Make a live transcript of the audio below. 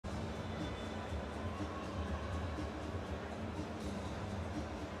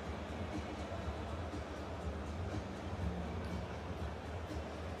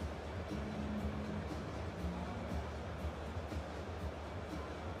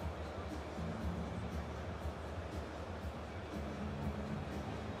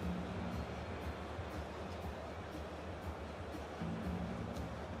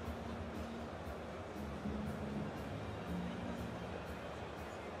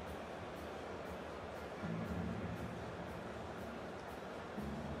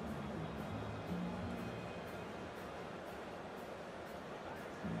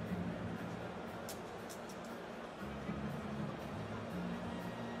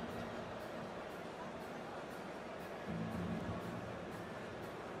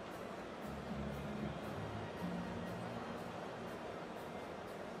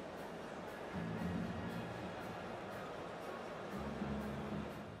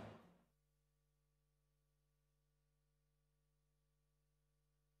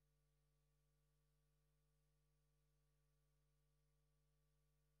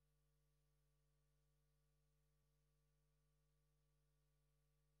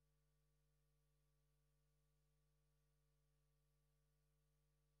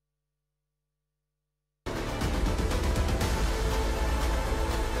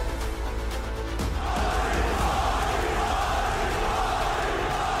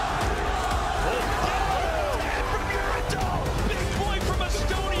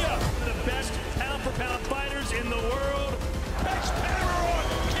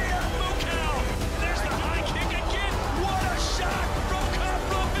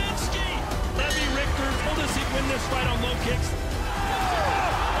this fight on low kicks. Oh,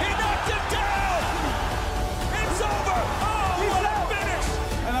 he knocked him down! It's over! Oh, what a finish!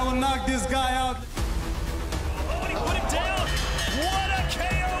 And I will knock this guy out. Oh, and he put him down! What a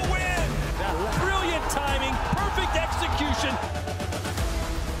KO win! Brilliant timing, perfect execution.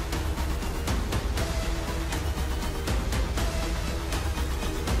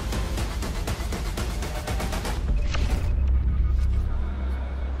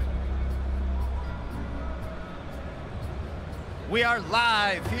 We are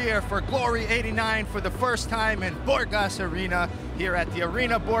live here for Glory 89 for the first time in Burgas Arena, here at the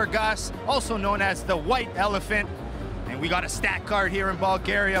Arena Burgas, also known as the White Elephant. And we got a stat card here in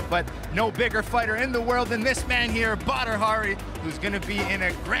Bulgaria, but no bigger fighter in the world than this man here, Badr Hari, who's gonna be in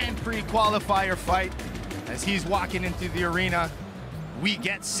a Grand Prix Qualifier fight. As he's walking into the arena, we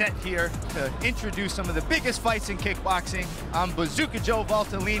get set here to introduce some of the biggest fights in kickboxing. I'm Bazooka Joe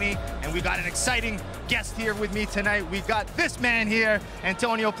Valtellini, and we got an exciting guest here with me tonight. We've got this man here,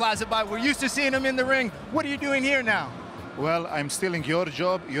 Antonio Plazabat. We're used to seeing him in the ring. What are you doing here now? Well, I'm stealing your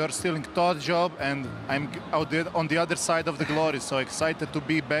job, you're stealing Todd's job, and I'm out there on the other side of the glory, so excited to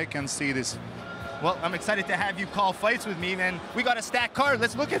be back and see this. Well, I'm excited to have you call fights with me, man. We got a stacked card.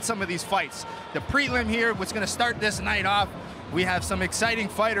 Let's look at some of these fights. The prelim here, what's gonna start this night off. We have some exciting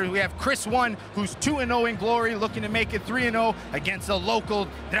fighters. We have Chris Wunn, who's 2-0 in Glory, looking to make it 3-0 against the local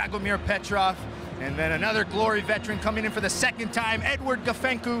Dragomir Petrov. And then another Glory veteran coming in for the second time, Edward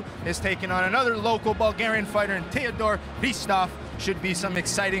Gafencu, is taking on another local Bulgarian fighter, and Teodor Ristov. Should be some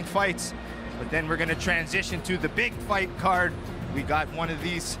exciting fights. But then we're gonna transition to the big fight card. We got one of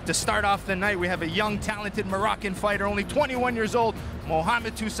these to start off the night. We have a young, talented Moroccan fighter, only 21 years old.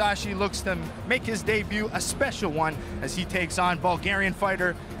 Mohamed Tusashi looks to make his debut, a special one, as he takes on Bulgarian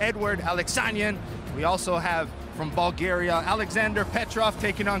fighter Edward Alexanian. We also have from Bulgaria, Alexander Petrov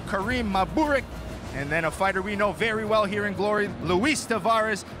taking on Karim Maburik. And then a fighter we know very well here in Glory, Luis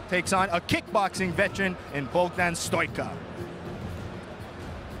Tavares, takes on a kickboxing veteran in Bogdan Stoica.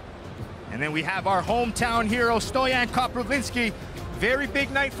 And then we have our hometown hero, Stoyan Koprivlenski. Very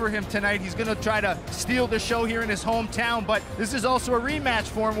big night for him tonight. He's gonna try to steal the show here in his hometown, but this is also a rematch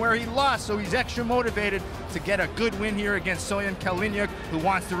for him where he lost, so he's extra motivated to get a good win here against Stoyan Koprivlenski, who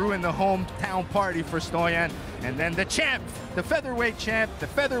wants to ruin the hometown party for Stoyan. And then the champ, the featherweight champ, the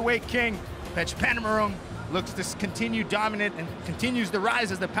featherweight king, Petchpanomrung, looks to continue dominant and continues to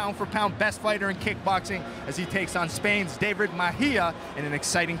rise as the pound-for-pound best fighter in kickboxing as he takes on Spain's David Meija in an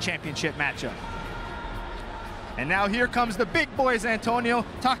exciting championship matchup. And now here comes the big boys, Antonio.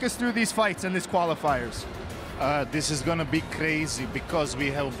 Talk us through these fights and these qualifiers. This is gonna be crazy because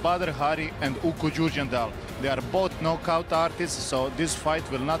we have Badr Hari and Jürjendal. They are both knockout artists, so this fight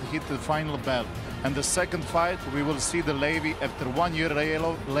will not hit the final bell. And the second fight, we will see the Levi after 1 year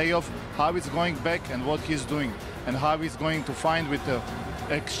layoff, how he's going back and what he's doing, and how he's going to find with the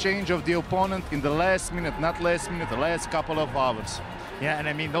exchange of the opponent in the last minute, not last minute, the last couple of hours. Yeah, and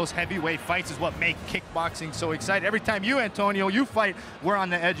I mean, those heavyweight fights is what make kickboxing so exciting. Every time you, Antonio, you fight, we're on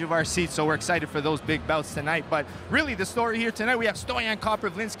the edge of our seats, so we're excited for those big bouts tonight. But really, the story here tonight, we have Stoyan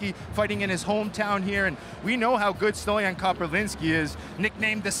Koprivlenski fighting in his hometown here, and we know how good Stoyan Koprivlenski is.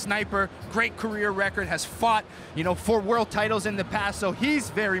 Nicknamed the Sniper, great career record, has fought, you know, for world titles in the past, so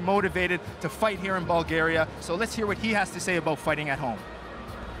he's very motivated to fight here in Bulgaria. So let's hear what he has to say about fighting at home.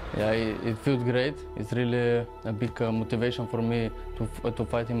 Yeah, it feels great. It's really a big motivation for me to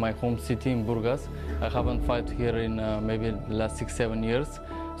fight in my home city in Burgas. I haven't fought here in maybe the last 6-7 years,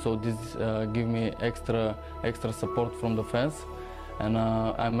 so this gives me extra support from the fans, and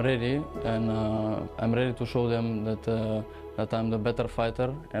I'm ready, and I'm ready to show them that I'm the better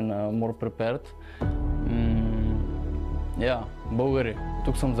fighter and more prepared. Yeah, Българи,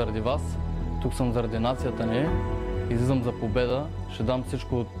 тук съм заради вас, тук съм заради нацията ни. Излизам за победа, ще дам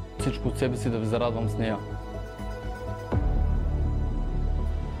всичко от себе си да ви зарадвам с нея.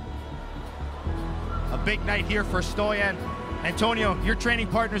 A big night here for Stoyan. Antonio, you're training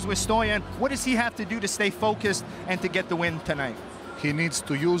partners with Stoyan. What does he have to do to stay focused and to get the win tonight? He needs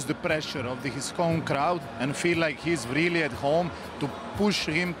to use the pressure of his home crowd and feel like he's really at home, to push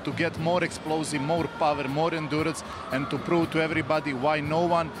him to get more explosive, more power, more endurance, and to prove to everybody why no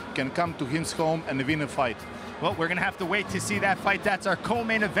one can come to his home and win a fight. Well, we're going to have to wait to see that fight. That's our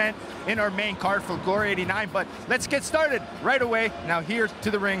co-main event in our main card for Glory 89. But let's get started right away. Now here to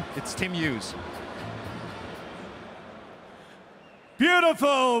the ring, it's Tim Hughes.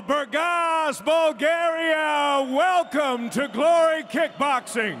 Beautiful Burgas, Bulgaria. Welcome to Glory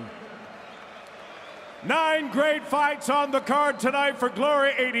Kickboxing. 9 great fights on the card tonight for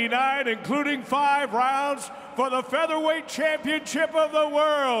Glory 89, including 5 rounds for the Featherweight Championship of the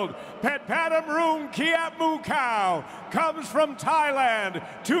World, Petchpanomrung Kiatmukau comes from Thailand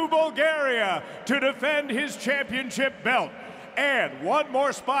to Bulgaria to defend his championship belt. And one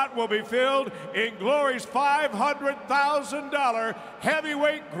more spot will be filled in Glory's $500,000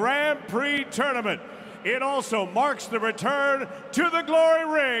 Heavyweight Grand Prix tournament. It also marks the return to the Glory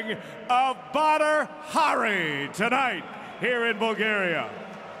ring of Badr Hari tonight here in Bulgaria.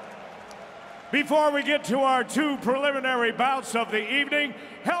 Before we get to our two preliminary bouts of the evening,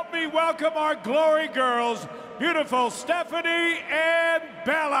 help me welcome our Glory girls, beautiful Stephanie and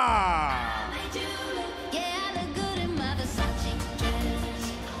Bella.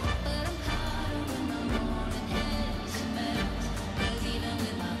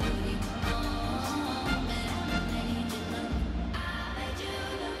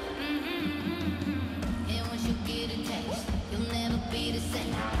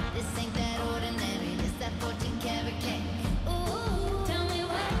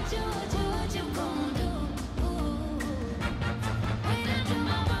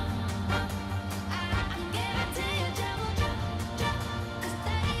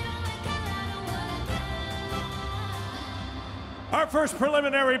 Our first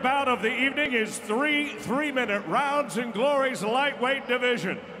preliminary bout of the evening is three-minute rounds in Glory's lightweight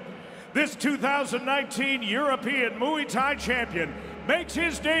division. This 2019 European Muay Thai champion makes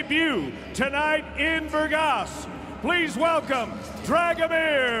his debut tonight in Burgas. Please welcome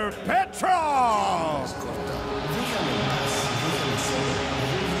Dragomir Petrov.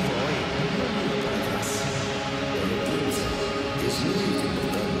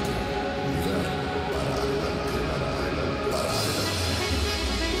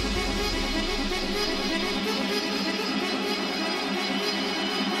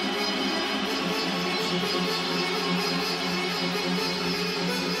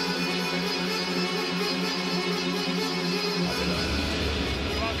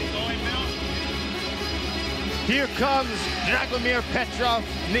 Here comes Dragomir Petrov,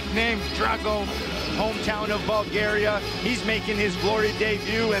 nicknamed Drago, hometown of Bulgaria. He's making his Glory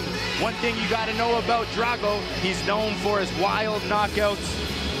debut, and one thing you got to know about Drago, he's known for his wild knockouts.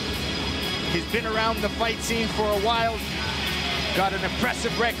 He's been around the fight scene for a while. Got an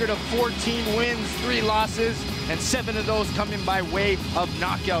impressive record of 14 wins, 3 losses, and 7 of those coming by way of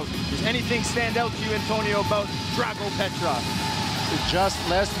knockout. Does anything stand out to you, Antonio, about Drago Petrov? Just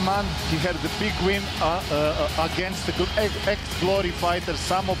last month, he had the big win against the ex-Glory fighter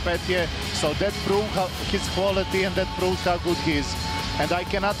Samo Petje, so that proved his quality and that proves how good he is. And I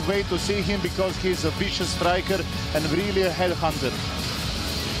cannot wait to see him because he's a vicious striker and really a headhunter.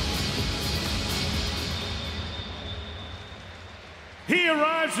 He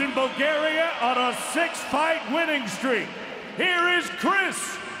arrives in Bulgaria on a 6-fight winning streak. Here is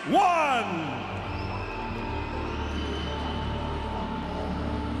Chris Wunn.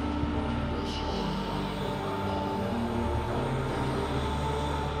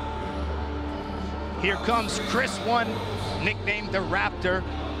 Here comes Chris Wunn, nicknamed the Raptor.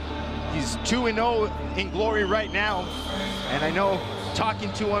 He's 2-0 in Glory right now. And I know,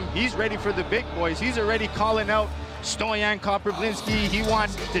 talking to him, he's ready for the big boys. He's already calling out Stoyan Koprivlenski. He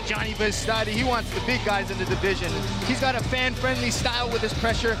wants the Johnny Vistadi. He wants the big guys in the division. He's got a fan-friendly style with his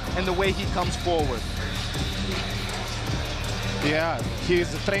pressure and the way he comes forward. Yeah, he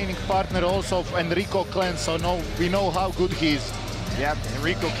is a training partner also of Enrico Klen, so we know how good he is. Yeah,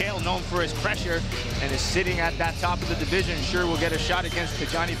 Enrico Kale, known for his pressure, and is sitting at that top of the division. Sure, we'll get a shot against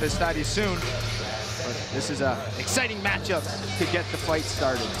Johnny Vistadi soon. But this is an exciting matchup to get the fight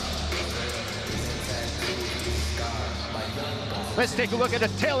started. Let's take a look at the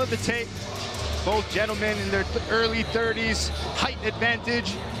tail of the tape. Both gentlemen in their early 30s. Height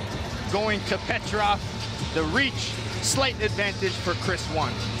advantage going to Petrov. The reach, slight advantage for Chris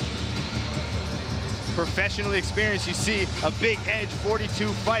Wunn. Professionally experienced, you see a big edge,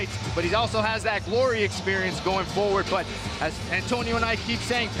 42 fights, but he also has that Glory experience going forward. But as Antonio and I keep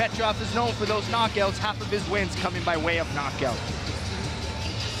saying, Petrov is known for those knockouts, half of his wins coming by way of knockout.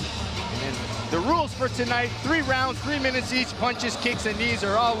 And the rules for tonight, 3 rounds, 3 minutes each, punches, kicks, and knees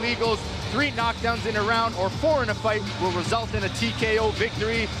are all legals. 3 knockdowns in a round or 4 in a fight will result in a TKO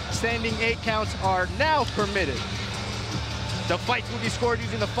victory. Standing 8 counts are now permitted. The fights will be scored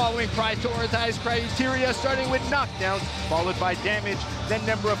using the following prioritized criteria, starting with knockdowns, followed by damage, then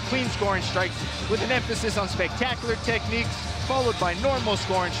number of clean scoring strikes, with an emphasis on spectacular techniques, followed by normal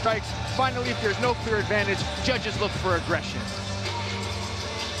scoring strikes. Finally, if there's no clear advantage, judges look for aggression.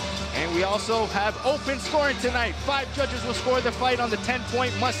 And And we also have open scoring tonight. 5 judges will score the fight on the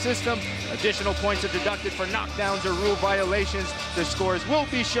 10-point must system. Additional points are deducted for knockdowns or rule violations. The scores will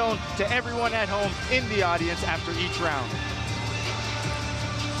be shown to everyone at home in the audience after each round.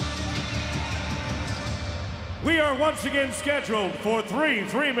 We are once again scheduled for 3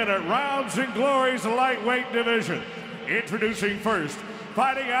 3-minute rounds in Glory's lightweight division. Introducing first,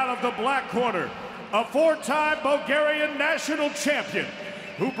 fighting out of the black corner, a 4-time Bulgarian national champion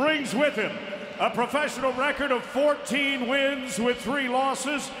who brings with him a professional record of 14 wins with 3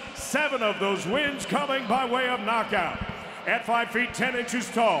 losses, 7 of those wins coming by way of knockout. At 5 feet 10 inches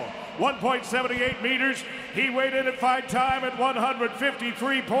tall, 1.78 meters, he weighed in at fight time at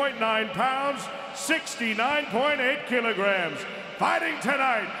 153.9 pounds, 69.8 kilograms. Fighting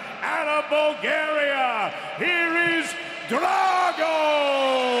tonight out of Bulgaria, here is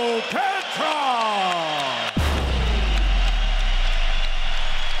Drago Petrov.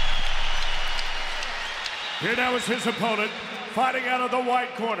 Here now is his opponent, fighting out of the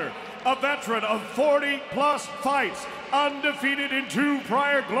white corner, a veteran of 40-plus fights, undefeated in 2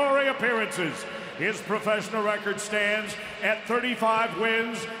 prior Glory appearances. His professional record stands at 35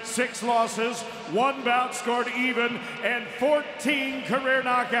 wins, 6 losses, 1 bout scored even, and 14 career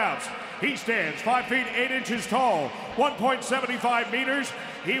knockouts. He stands 5 feet 8 inches tall, 1.75 meters.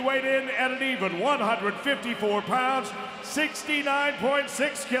 He weighed in at an even 154 pounds,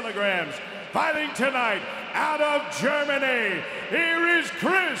 69.6 kilograms. Fighting tonight out of Germany, here is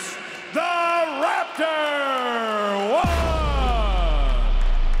Chris the Raptor Wunn.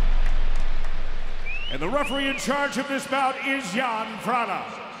 And the referee in charge of this bout is Jan Frana.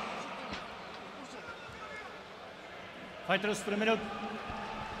 Fighters for a minute.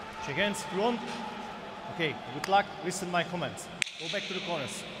 Check hands if you want. Okay, good luck. Listen to my comments. Go back to the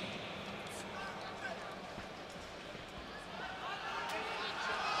corners.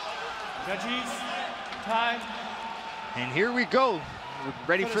 Judges, time. And here we go. We're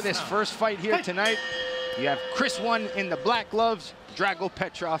ready for this first fight here tonight. You have Chris Wunn in the black gloves, Drago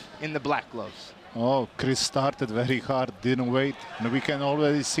Petrov in the black gloves. Oh, Chris started very hard, didn't wait. And we can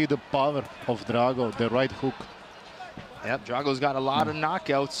already see the power of Drago, the right hook. Yep, Drago's got a lot of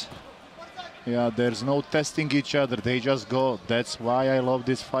knockouts. Yeah, there's no testing each other. They just go. That's why I love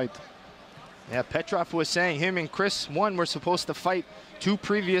this fight. Yeah, Petrov was saying him and Chris Wunn were supposed to fight 2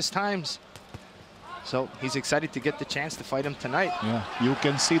 previous times. So he's excited to get the chance to fight him tonight. Yeah, you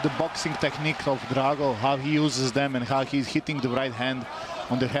can see the boxing technique of Drago, how he uses them and how he's hitting the right hand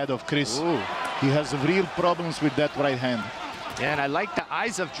on the head of Chris. Ooh. He has real problems with that right hand. Yeah, and I like the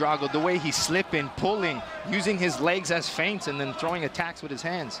eyes of Drago, the way he's slipping, pulling, using his legs as feints and then throwing attacks with his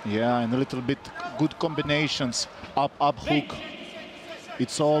hands. Yeah, and a little bit good combinations, up, hook.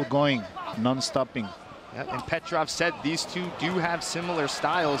 It's all going, non-stopping. Yeah, and Petrov said these two do have similar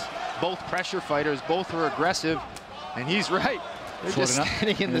styles, both pressure fighters, both are aggressive, and he's right. They're just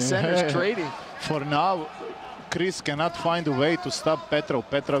standing in the centers trading. For now, Chris cannot find a way to stop Petrov.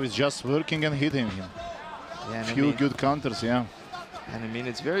 Petrov is just working and hitting him. Yeah, Few good counters, yeah. And I mean,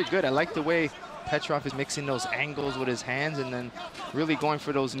 it's very good. I like the way Petrov is mixing those angles with his hands and then really going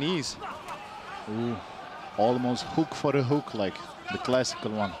for those knees. Ooh, almost hook for a hook, like the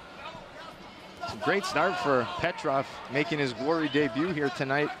classical one. It's a great start for Petrov, making his Glory debut here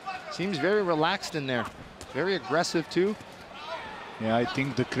tonight. Seems very relaxed in there. Very aggressive, too. Yeah, I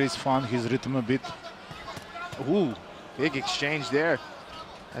think the Chris found his rhythm a bit. Ooh, big exchange there.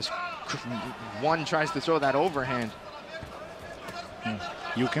 As Wunn tries to throw that overhand. Yeah.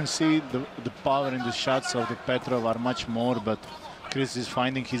 You can see the power in the shots of the Petrov are much more, but Chris is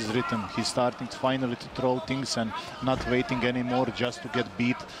finding his rhythm. He's starting to finally to throw things and not waiting anymore just to get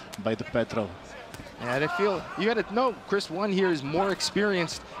beat by the Petrov. Yeah, and I feel you got to know Chris Wunn here is more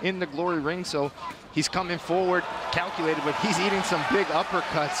experienced in the Glory ring, so he's coming forward, calculated, but he's eating some big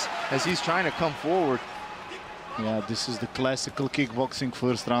uppercuts as he's trying to come forward. Yeah, this is the classical kickboxing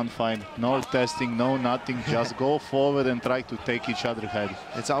first round fight. No testing, no nothing, just go forward and try to take each other head.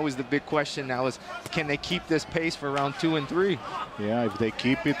 It's always the big question now is, can they keep this pace for round 2 and 3? Yeah, if they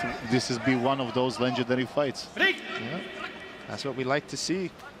keep it, this will be one of those legendary fights. Yeah, that's what we like to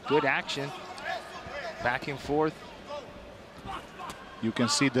see. Good action, back and forth. You can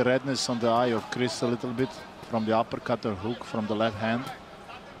see the redness on the eye of Chris a little bit from the uppercut or hook from the left hand.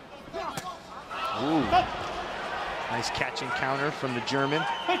 Ooh. Nice catch and counter from the German,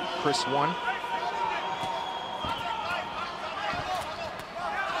 Chris Wunn.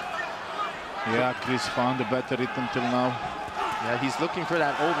 Yeah, Chris found a better rhythm till now. Yeah, he's looking for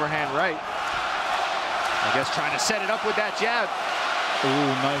that overhand right. I guess trying to set it up with that jab.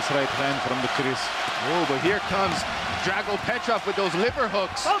 Ooh, nice right hand from the Chris. Oh, but here comes Drago Petrov with those liver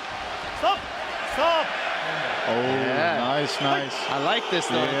hooks. Stop! Stop! Oh, Yeah. nice. I like this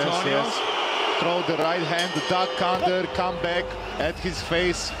though, Antonio. Yes. Throw the right hand, duck under, come back at his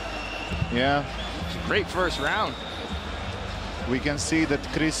face. Yeah. Great first round. We can see that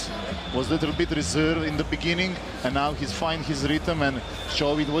Chris was a little bit reserved in the beginning, and now he's find his rhythm and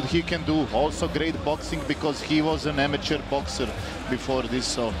showing what he can do. Also great boxing because he was an amateur boxer before this,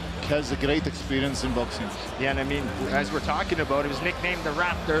 so he has a great experience in boxing. Yeah, and I mean, as we're talking about, he was nicknamed the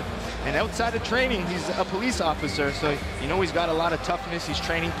Raptor, and outside of training, he's a police officer, so you know he's got a lot of toughness. He's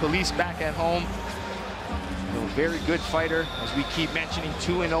training police back at home. A very good fighter, as we keep mentioning,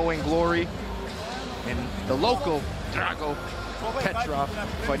 2-0 in Glory. And the local Drago Petrov,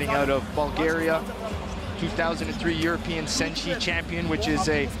 fighting out of Bulgaria, 2003 European Senshi champion, which is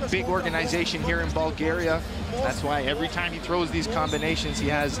a big organization here in Bulgaria. That's why every time he throws these combinations, he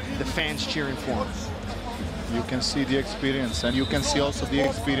has the fans cheering for him. You can see the experience, and you can see also the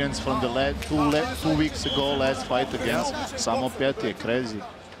experience from the two weeks ago last fight against Samopiati. Crazy.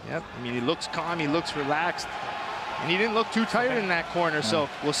 Yep, I mean, he looks calm, he looks relaxed, and he didn't look too tired in that corner, so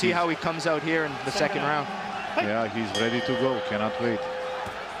we'll see how he comes out here in the second round. Yeah, he's ready to go. Cannot wait.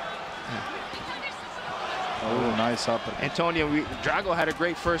 Oh, nice upper. Antonio, Drago had a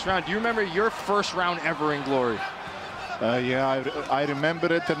great first round. Do you remember your first round ever in Glory? Yeah, I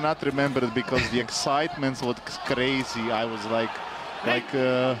remember it and not remember it because the excitement was crazy. I was like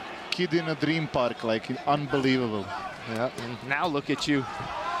a kid in a dream park, like unbelievable. Yeah, and now look at you.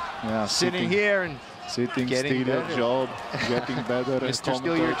 Yeah, sitting here and sitting, getting still your job, getting better. Mr.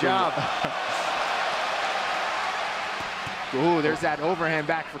 Still your job. Ooh, there's that overhand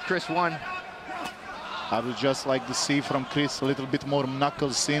back for Chris Wunn. I would just like to see from Chris a little bit more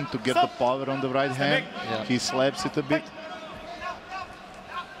knuckles in to get the power on the right hand. Yeah. He slaps it a bit.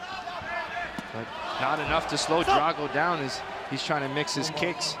 But not enough to slow Drago down as he's trying to mix his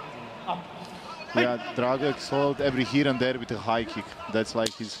kicks. Yeah, Drago slowed every here and there with a high kick. That's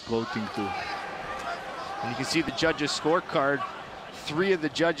like his go-to. And you can see the judges' scorecard. 3 of the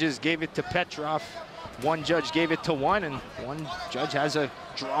judges gave it to Petrov. 1 judge gave it to Wunn, and 1 judge has a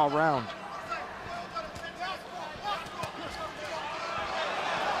draw round.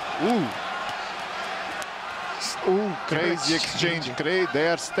 Ooh. Ooh, crazy exchange. Great. They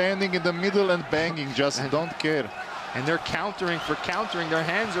are standing in the middle and banging, just don't care. And they're countering for countering. Their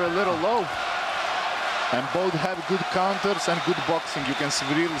hands are a little low. And both have good counters and good boxing. You can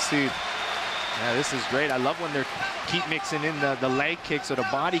really see it. Yeah, this is great. I love when they keep mixing in the leg kicks or the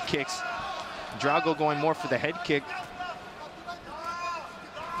body kicks. Drago going more for the head kick.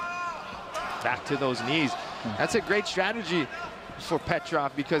 Back to those knees. That's a great strategy for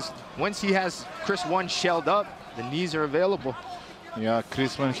Petrov because once he has Chris Wunn shelled up, the knees are available. Yeah,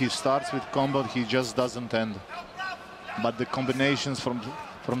 Chris, when he starts with combo, he just doesn't end. But the combinations from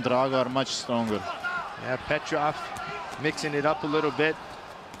Drago are much stronger. Yeah, Petrov mixing it up a little bit.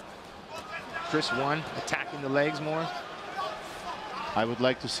 Chris Wunn attacking the legs more. I would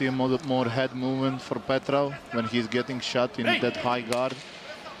like to see a more head movement for Petrov when he's getting shot in that high guard.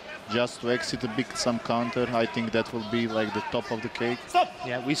 Just to exit a big some counter. I think that will be like the top of the cake.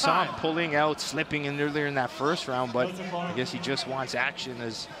 Yeah, we saw him pulling out, slipping in earlier in that first round, but I guess he just wants action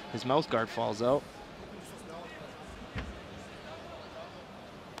as his mouth guard falls out.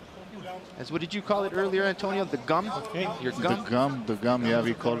 As what did you call it earlier, Antonio? The gum? Your gum? The gum, yeah,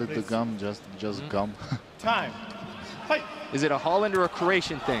 we call it the gum, just gum. Time. Fight. Is it a Holland or a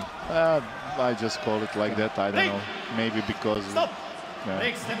Croatian thing? I just call it like that, I don't know. Maybe because...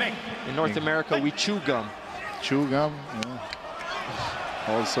 In North America, we chew gum. Chew gum, yeah.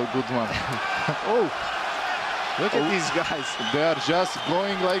 Also good one. Oh, look at these guys. They are just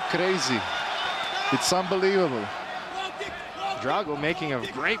going like crazy. It's unbelievable. Drago making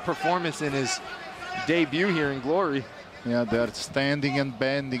a great performance in his debut here in Glory. Yeah, they're standing and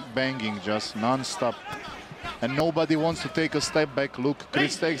banging just non-stop. And nobody wants to take a step back. Look,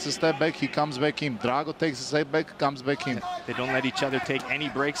 Chris takes a step back, he comes back in. Drago takes a step back, comes back in. They don't let each other take any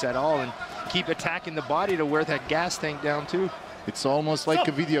breaks at all and keep attacking the body to wear that gas tank down too. It's almost like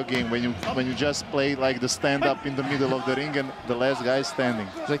a video game when you just play like the stand-up in the middle of the ring and the last guy is standing.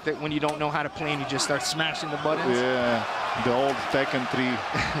 It's like that when you don't know how to play and you just start smashing the buttons. Yeah, the old Tekken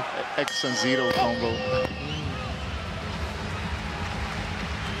 3 X and 0 combo.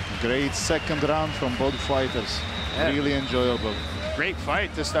 Great second round from both fighters. Yeah. Really enjoyable. Great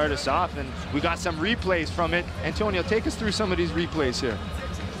fight to start us off, and we got some replays from it. Antonio, take us through some of these replays here.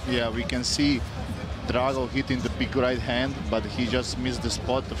 Yeah, we can see Drago hitting the big right hand, but he just missed the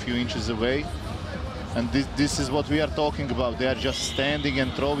spot a few inches away. And this is what we are talking about. They are just standing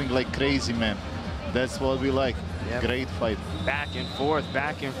and throwing like crazy, man. That's what we like. Yep. Great fight. Back and forth,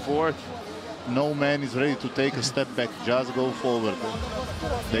 back and forth. No man is ready to take a step back, just go forward.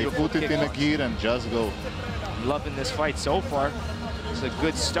 They put it in a gear and just go. I'm loving this fight so far. It's a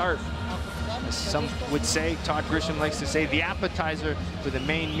good start. As some would say, Todd Grisham likes to say, the appetizer for the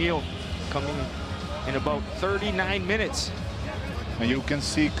main meal coming in about 39 minutes. And you can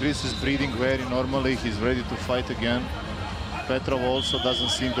see Chris is breathing very normally. He's ready to fight again. Petrov also doesn't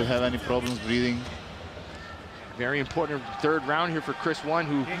seem to have any problems breathing. Very important third round here for Chris Wunn,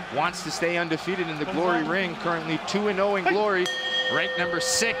 who wants to stay undefeated in the Glory ring. Currently 2-0 in Glory, ranked number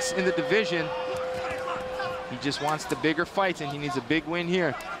 6 in the division. He just wants the bigger fights, and he needs a big win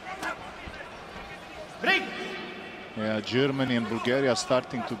here. Yeah, Germany and Bulgaria are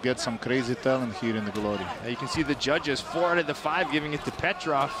starting to get some crazy talent here in the Glory. You can see the judges, 4 out of the 5 giving it to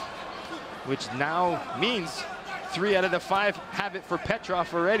Petrov, which now means 3 out of the 5 have it for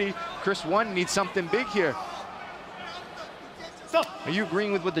Petrov already. Chris Wunn needs something big here. Are you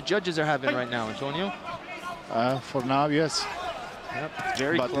agreeing with what the judges are having right now, Antonio? For now, yes. Yep,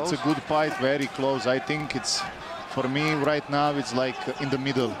 very close. But it's a good fight, very close. I think it's, for me right now, it's like in the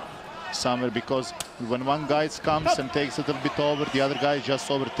middle somewhere, because when one guy comes and takes a little bit over, the other guy just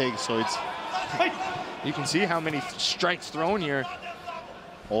overtakes. So it's... You can see how many strikes thrown here.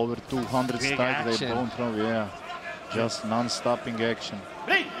 Over 200 Big strikes they action. both throw, yeah. Just non-stopping action.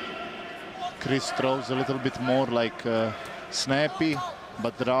 Chris throws a little bit more like snappy,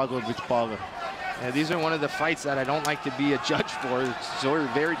 but Drago with power. Yeah, these are one of the fights that I don't like to be a judge for. It's sort of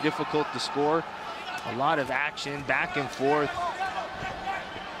very difficult to score. A lot of action, back and forth.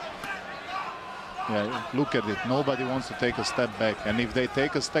 Yeah, look at it. Nobody wants to take a step back. And if they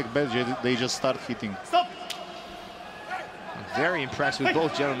take a step back, they just start hitting. I'm very impressed with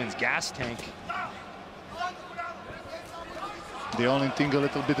both gentlemen's gas tank. The only thing a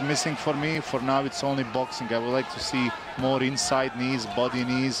little bit missing for me, for now, it's only boxing. I would like to see more inside knees, body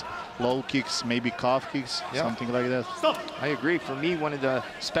knees, low kicks, maybe calf kicks, something like that. I agree. For me, one of the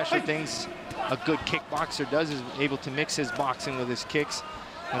special things a good kickboxer does is able to mix his boxing with his kicks.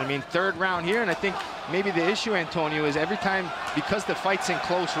 And I mean, third round here, and I think maybe the issue, Antonio, is every time, because the fight's in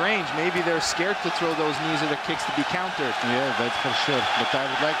close range, maybe they're scared to throw those knees or the kicks to be countered. Yeah, that's for sure. But I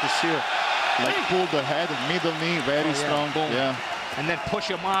would like to see her, like, pull the head, middle knee, very strong. Boom. Yeah. And then push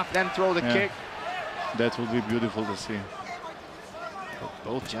him off, then throw the kick. That would be beautiful to see.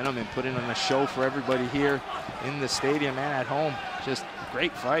 Both gentlemen putting on a show for everybody here in the stadium and at home. Just a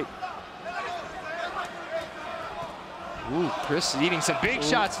great fight. Ooh, Chris eating some big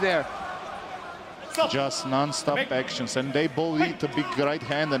shots there. Just non-stop actions, and they both eat a big right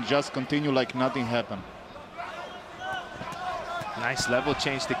hand and just continue like nothing happened. Nice level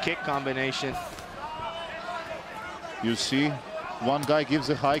change to kick combination. You see, one guy gives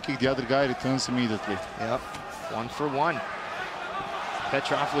a high kick, the other guy returns immediately. Yep, 1 for 1.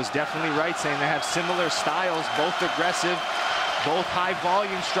 Petrov was definitely right, saying they have similar styles, both aggressive, both high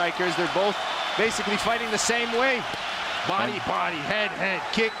volume strikers. They're both basically fighting the same way. Body, body, head, head,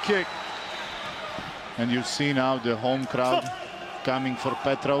 kick, kick. And you see now the home crowd coming for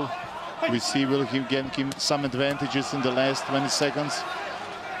Petrov. We see will he get some advantages in the last 20 seconds.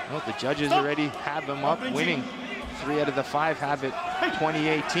 Well, the judges already have him up, winning. 3 out of the 5 have it.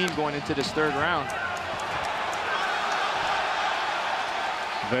 2018 going into this third round.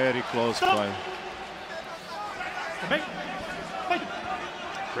 Very close fight.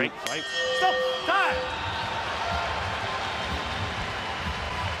 Great fight.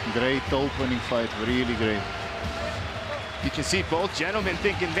 Great opening fight, really great. You can see both gentlemen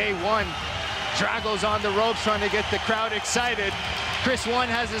thinking they won. Drago's on the ropes trying to get the crowd excited. Chris Wunn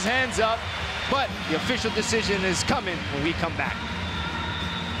has his hands up, but the official decision is coming when we come back.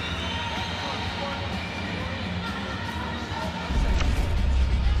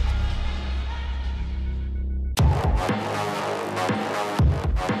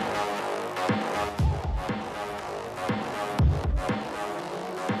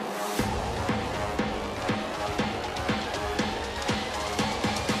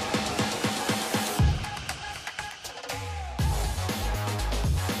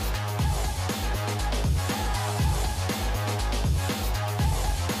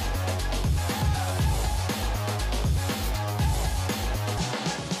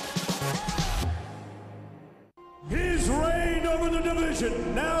 His reign over the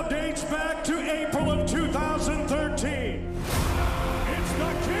division now dates back to April of 2013. It's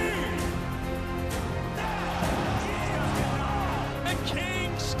the King! The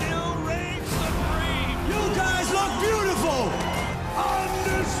King still reigns supreme. You guys look beautiful!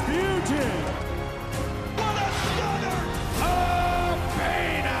 Undisputed! What a stunner!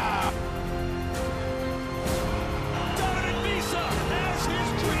 Pena!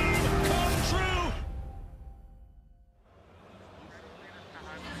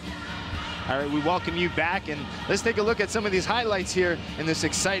 All right, we welcome you back, and let's take a look at some of these highlights here in this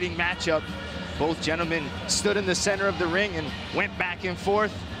exciting matchup. Both gentlemen stood in the center of the ring and went back and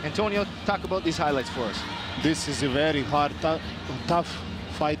forth. Antonio, talk about these highlights for us. This is a very hard, tough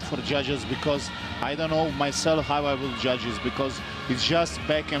fight for judges, because I don't know myself how I will judge this, because it's just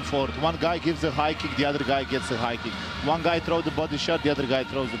back and forth. One guy gives a high kick, the other guy gets a high kick. One guy throws the body shot, the other guy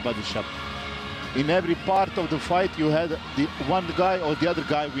throws the body shot. In every part of the fight, you had the one guy or the other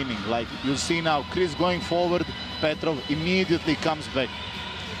guy winning. Like you see now, Chris going forward, Petrov immediately comes back.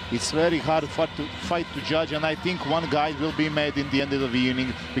 It's very hard fight to judge, and I think one guy will be mad in the end of the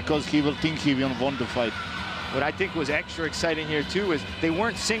evening because he will think he will won the fight. What I think was extra exciting here too is they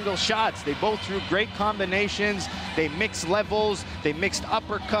weren't single shots. They both threw great combinations. They mixed levels. They mixed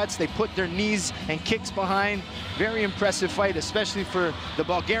uppercuts. They put their knees and kicks behind. Very impressive fight, especially for the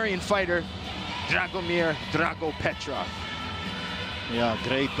Bulgarian fighter, Dragomir Drago Petrov. Yeah,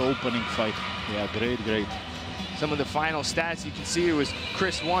 great opening fight. Yeah, great, great. Some of the final stats you can see, it was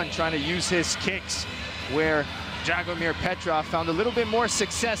Chris Wunn trying to use his kicks, where Dragomir Petrov found a little bit more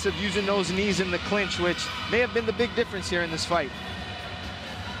success of using those knees in the clinch, which may have been the big difference here in this fight.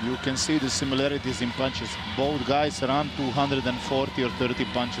 You can see the similarities in punches. Both guys around 240 or 30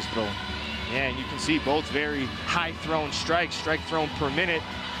 punches thrown. Yeah, and you can see both very high thrown strikes, strike thrown per minute.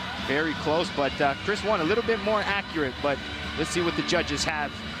 Very close, but Chris Wunn a little bit more accurate, but let's see what the judges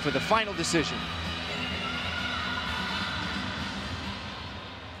have for the final decision.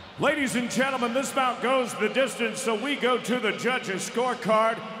 Ladies and gentlemen, this bout goes the distance, so we go to the judges'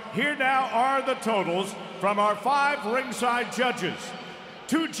 scorecard. Here now are the totals from our 5 ringside judges.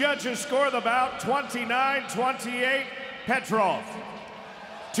 2 judges score the bout 29-28 Petrov.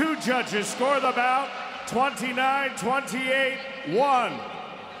 2 judges score the bout 29-28 Wunn.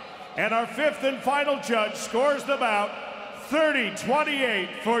 And our 5th and final judge scores the bout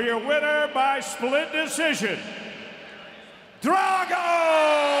 30-28 for your winner by split decision,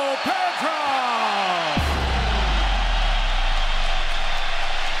 Drago Petrov!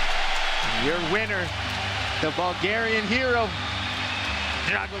 Your winner, the Bulgarian hero,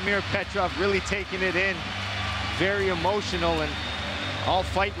 Dragomir Petrov, really taking it in. Very emotional, and all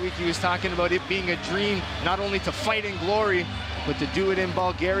fight week he was talking about it being a dream, not only to fight in Glory, but to do it in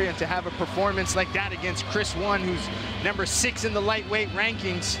Bulgaria and to have a performance like that against Chris Wunn, who's number 6 in the lightweight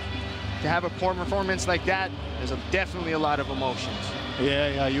rankings. To have a poor performance like that, there's definitely a lot of emotions.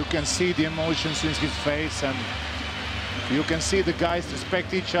 Yeah, you can see the emotions in his face, and you can see the guys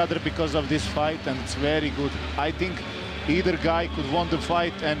respect each other because of this fight, and it's very good. I think either guy could win the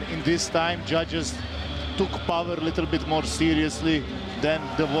fight, and in this time, judges took power a little bit more seriously than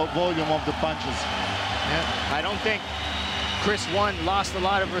the volume of the punches. Yeah, I don't think Chris Wunn lost a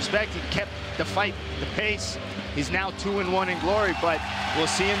lot of respect. He kept the fight, the pace. He's now 2-1 in Glory, but we'll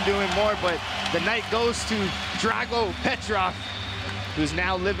see him doing more. But the night goes to Drago Petrov, who's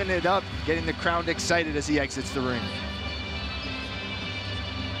now living it up, getting the crowd excited as he exits the ring.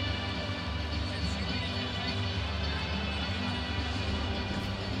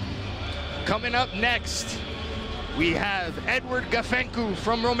 Coming up next, we have Edward Gafencu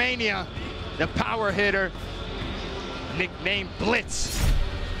from Romania, the power hitter, nicknamed Blitz,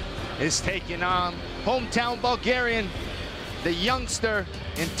 is taking on hometown Bulgarian, the youngster,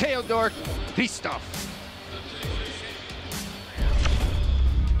 in Teodor Hristov.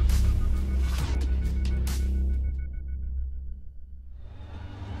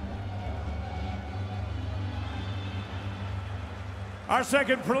 Our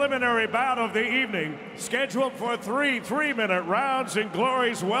second preliminary bout of the evening, scheduled for 3 3-minute rounds in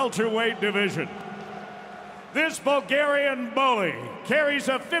Glory's welterweight division. This Bulgarian bully carries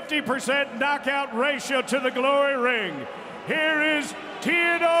a 50% knockout ratio to the Glory ring. Here is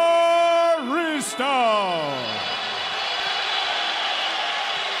Teodor Hristov.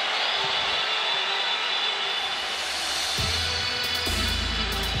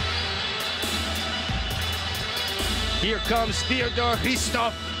 Here comes Teodor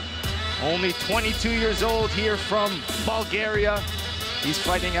Hristov, only 22 years old, here from Bulgaria. He's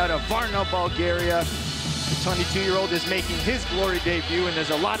fighting out of Varna, Bulgaria. The 22-year-old is making his Glory debut, and there's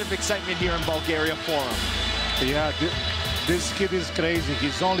a lot of excitement here in Bulgaria for him. Yeah, this kid is crazy.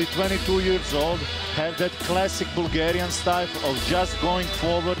 He's only 22 years old, have that classic Bulgarian style of just going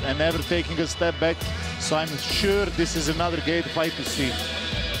forward and never taking a step back. So I'm sure this is another great fight to see.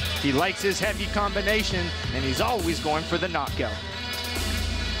 He likes his heavy combination, and he's always going for the knockout.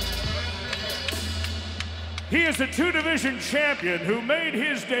 He is a 2-division champion who made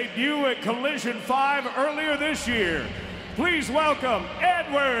his debut at Collision 5 earlier this year. Please welcome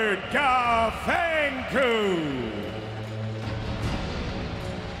Edward Gafencu.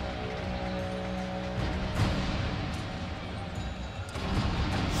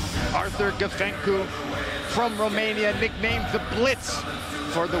 Arthur Gafencu from Romania, nicknamed the Blitz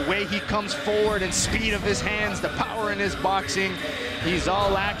for the way he comes forward and speed of his hands, the power in his boxing. He's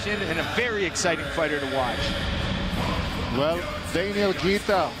all action and a very exciting fighter to watch. Well, Daniel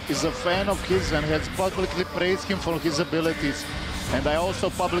Gita is a fan of his and has publicly praised him for his abilities. And I also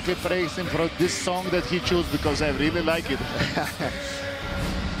publicly praise him for this song that he chose because I really like it.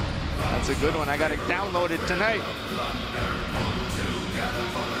 That's a good one. I got it downloaded tonight.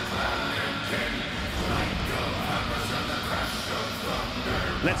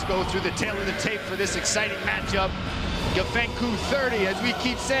 Let's go through the tail of the tape for this exciting matchup. Gafencu 30, as we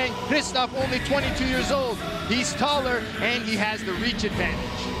keep saying. Christoph only 22 years old. He's taller and he has the reach advantage.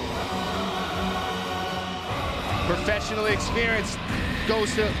 Professionally experienced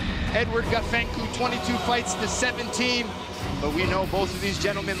goes to Edward Gafencu, 22 fights to 17. But we know both of these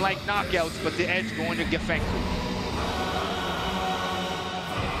gentlemen like knockouts, but the edge going to Gafencu.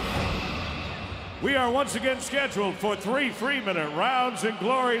 We are once again scheduled for 3 3-minute rounds in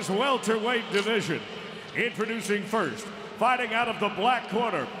Glory's welterweight division. Introducing first, fighting out of the black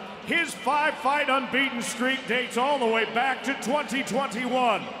corner. His 5-fight unbeaten streak dates all the way back to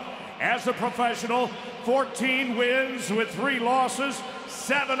 2021. As a professional, 14 wins with 3 losses,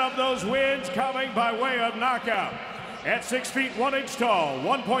 7 of those wins coming by way of knockout. At 6 feet 1 inch tall,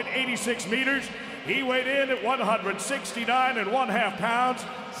 1.86 meters, he weighed in at 169.5 pounds,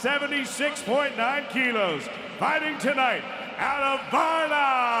 76.9 kilos. Fighting tonight out of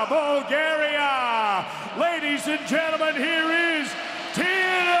Varna, Bulgaria. Ladies and gentlemen, here is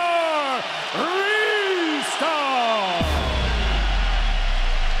Theodore Rigters.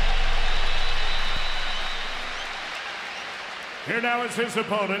 Here now is his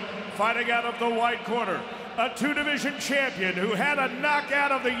opponent, fighting out of the white corner. A 2-division champion who had a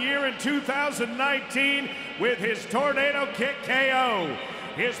knockout of the year in 2019 with his tornado kick KO.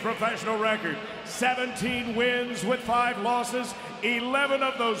 His professional record, 17 wins with 5 losses. 11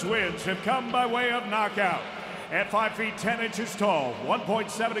 of those wins have come by way of knockout. At 5 feet 10 inches tall,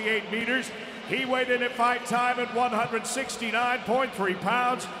 1.78 meters, he weighed in at fight time at 169.3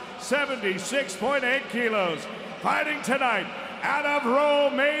 pounds, 76.8 kilos. Fighting tonight out of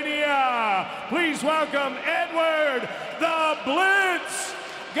Romania, please welcome Edward the Blitz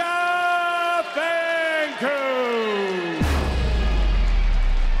Gafencu.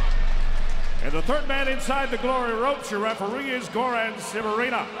 And the third man inside the Glory ropes, your referee is Goran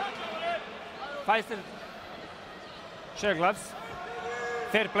Siverina. Fighter, share gloves,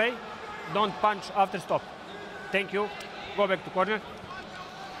 fair play, don't punch after stop. Thank you, go back to corner.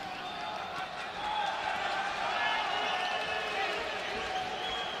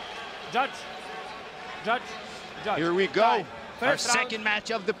 Judge, judge, judge. Here we go. Our second match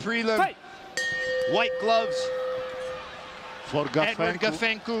of the prelim. Fight. White gloves For Edward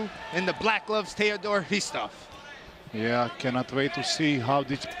Gafencu, and the black gloves Theodore Rigters. Yeah, cannot wait to see how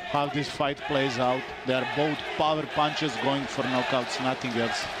this fight plays out. They are both power punches going for knockouts, nothing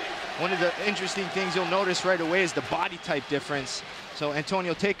else. One of the interesting things you'll notice right away is the body type difference. So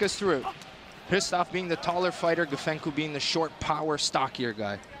Antonio, take us through it. Christoph being the taller fighter, Gafencu being the short, power, stockier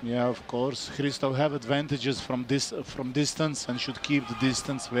guy. Yeah, of course. Christoph have advantages from distance and should keep the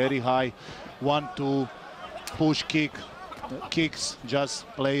distance very high. 1-2 push kick, kicks, just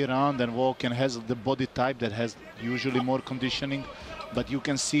play around and walk, and has the body type that has usually more conditioning. But you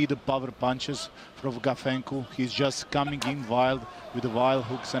can see the power punches from Gafencu. He's just coming in wild with the wild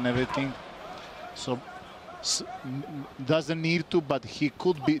hooks and everything. So doesn't need to, but he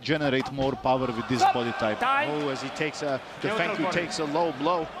could generate more power with this body type. Oh, as he takes a, Gafencu takes a low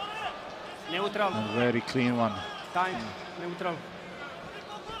blow. Neutral. A very clean one. Time. Neutral.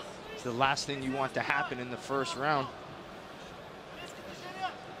 It's the last thing you want to happen in the first round.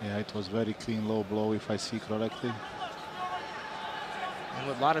 Yeah, it was very clean low blow, if I see correctly. And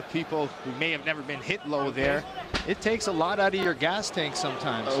with a lot of people who may have never been hit low there, it takes a lot out of your gas tank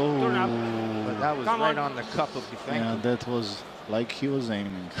sometimes. Oh, but that was right on the cup of Gafencu. yeah, that was like he was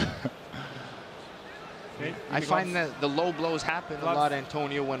aiming. I find that the low blows happen a lot,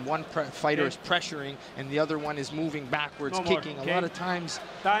 Antonio, when one fighter is pressuring and the other one is moving backwards, kicking. A lot of times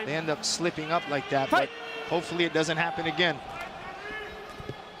they end up slipping up like that, but hopefully it doesn't happen again.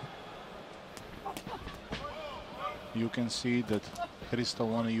 You can see that Christoph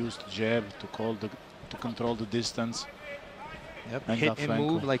want to use the jab to control the distance. Yep, and hit and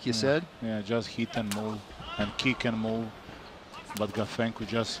move, like you said. Yeah, just hit and move, and kick and move. But Gafencu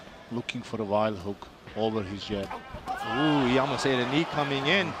just looking for a wild hook over his jab. Ooh, he almost had a knee coming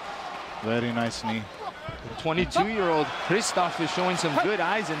in. Very nice knee. 22-year-old Christoph is showing some good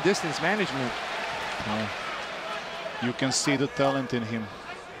eyes and distance management. Yeah. You can see the talent in him.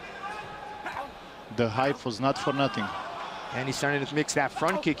 The hype was not for nothing. And he's starting to mix that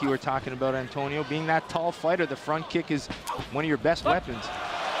front kick you were talking about, Antonio. Being that tall fighter, the front kick is one of your best weapons.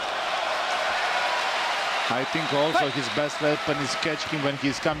 I think also his best weapon is catching him when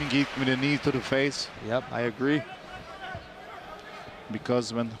he's coming in with a knee to the face. Yep, I agree.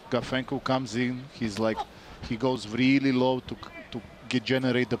 Because when Gafenko comes in, he's like, he goes really low to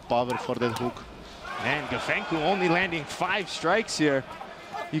generate the power for that hook. And Gafenko only landing 5 strikes here.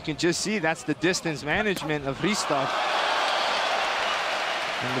 You can just see that's the distance management of Hristov.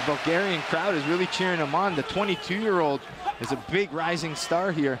 And the Bulgarian crowd is really cheering him on. The 22-year-old is a big rising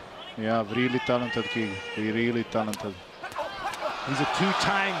star here. Yeah, really talented kid. Really talented. He's a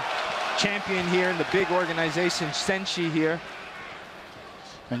 2-time champion here in the big organization, Senshi here.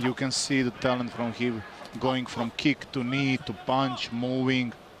 And you can see the talent from him, going from kick to knee to punch,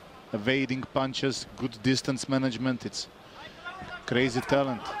 moving, evading punches, good distance management. It's crazy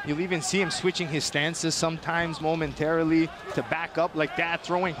talent. You'll even see him switching his stances sometimes momentarily to back up like that,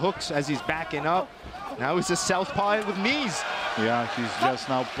 throwing hooks as he's backing up. Now he's a southpaw with knees. Yeah, he's just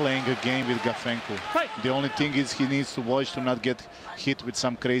now playing a game with Gafenko. The only thing is he needs to watch to not get hit with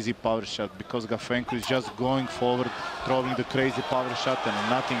some crazy power shot, because Gafenko is just going forward, throwing the crazy power shot and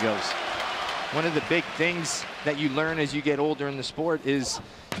nothing else. One of the big things that you learn as you get older in the sport is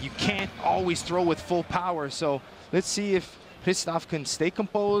you can't always throw with full power. So let's see if Hristov can stay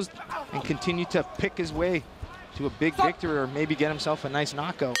composed and continue to pick his way to a big victory, or maybe get himself a nice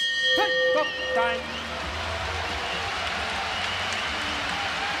knockout.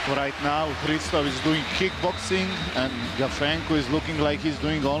 Right now, Hristov is doing kickboxing, and Gafenko is looking like he's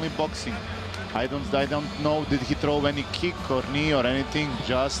doing only boxing. I don't know, did he throw any kick or knee or anything?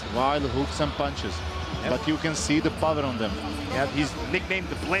 Just wild hooks and punches. Yep. But you can see the power on them. Yeah, he's nicknamed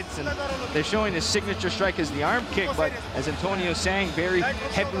the Blitz, and they're showing his signature strike as the arm kick, but as Antonio's saying, very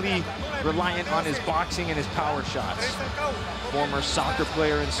heavily reliant on his boxing and his power shots. Former soccer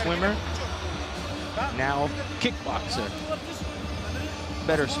player and swimmer, now kickboxer.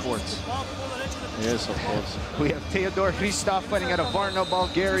 Better sports. Yes, of course. We have Theodor Hristov fighting out of Varna,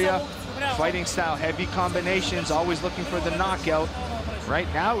 Bulgaria. Fighting style, heavy combinations, always looking for the knockout.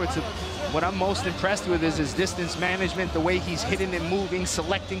 Right now, what I'm most impressed with is his distance management, the way he's hitting and moving,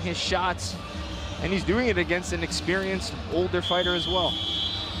 selecting his shots. And he's doing it against an experienced, older fighter as well.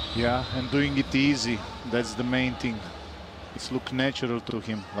 Yeah, and doing it easy. That's the main thing. It's look natural to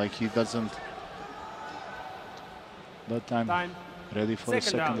him, like he doesn't. But I'm ready for the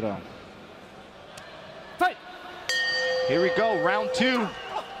second round. Fight! Here we go, round 2.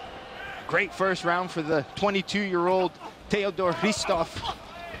 Great first round for the 22-year-old Theodor Hristov.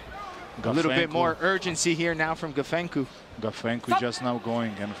 A little bit more urgency here now from Gafenko. Gafenko just now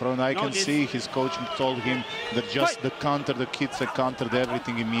going, and from I can see his coach told him that just the counter, the kids that countered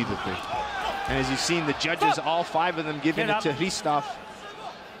everything immediately. And as you've seen, the judges, all 5 of them giving it to Hristov.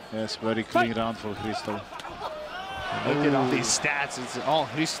 Yes, very clean round for Hristov. Look at all these stats, it's all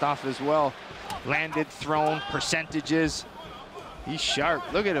Hristov as well. Landed, thrown, percentages. He's sharp,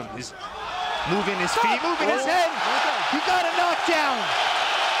 look at him. He's moving his feet, moving his head. He got a knockdown.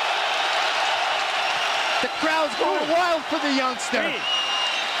 The crowd's going wild for the youngster.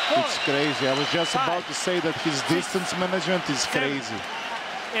 It's crazy. I was just about to say that his distance management is crazy.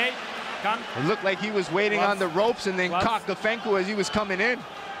 It looked like he was waiting on the ropes and then caught Gafenko as he was coming in.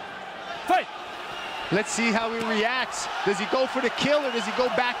 Fight! Let's see how he reacts. Does he go for the kill, or does he go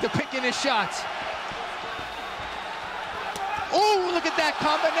back to picking his shots? Oh, look at that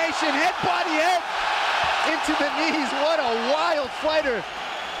combination. Head, body, head into the knees. What a wild fighter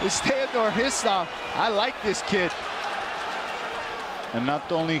is Theodor Hristov. I like this kid. And not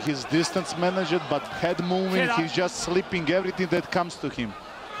only his distance management, but head moving. He's just slipping everything that comes to him.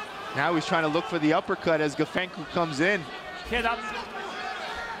 Now he's trying to look for the uppercut as Gafenko comes in. Head up.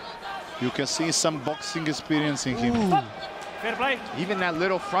 You can see some boxing experience in him. Fair play. Even that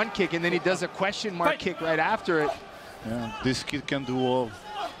little front kick, and then he does a question mark kick right after it. Yeah, this kid can do all.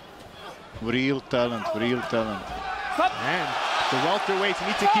 Real talent, real talent. Man, the welterweights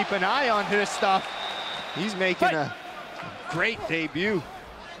need to keep an eye on Hristov. He's making a great debut.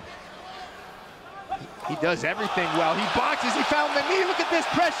 He does everything well. He boxes, he found the knee. Look at this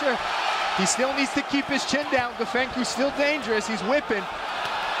pressure. He still needs to keep his chin down. Gafenko's still dangerous. He's whipping.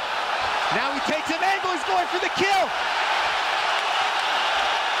 Now he takes an angle. He's going for the kill.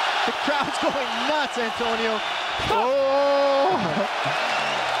 The crowd's going nuts, Antonio. Oh!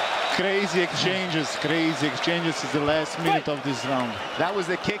 Crazy exchanges is the last minute of this round. That was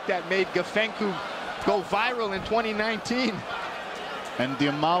the kick that made Gafenko go viral in 2019. And the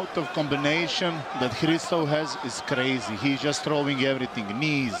amount of combination that Hristo has is crazy. He's just throwing everything.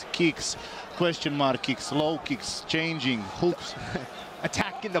 Knees, kicks, question mark kicks, low kicks, changing, hooks.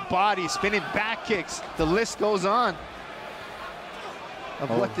 Attacking the body, spinning back kicks. The list goes on of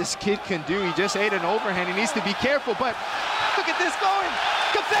what this kid can do. He just ate an overhand. He needs to be careful, but look at this going.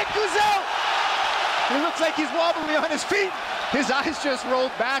 Kofenku's out. It looks like he's wobbly on his feet. His eyes just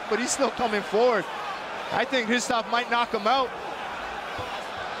rolled back, but he's still coming forward. I think Hristov might knock him out.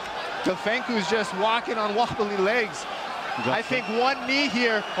 Kofenku's just walking on wobbly legs. I think one knee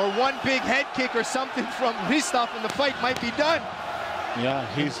here or one big head kick or something from Hristov in the fight might be done. Yeah,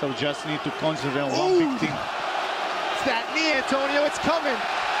 Hristov just need to concentrate on one big thing. It's that knee, Antonio, it's coming.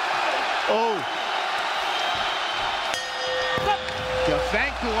 Oh.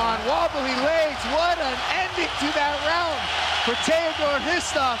 Kofenku on wobbly legs. What an ending to that round for Theodor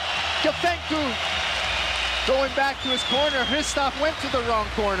Hristov. Kofenku going back to his corner. Hristov went to the wrong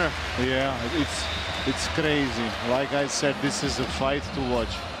corner. Yeah, it's crazy. Like I said, this is a fight to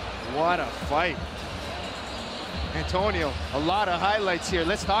watch. What a fight. Antonio, a lot of highlights here.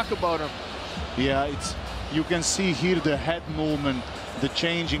 Let's talk about them. Yeah, you can see here the head movement, the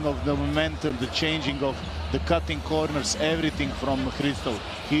changing of the momentum, the changing of the cutting corners, everything from Hristov.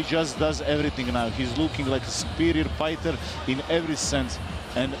 He just does everything now. He's looking like a superior fighter in every sense.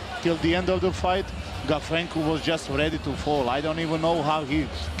 And till the end of the fight, Kofenku was just ready to fall. I don't even know how he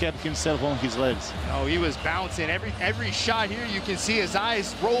kept himself on his legs. Oh, he was bouncing. Every shot here, you can see his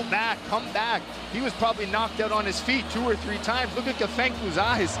eyes roll back, come back. He was probably knocked out on his feet 2 or 3 times. Look at Kofenku's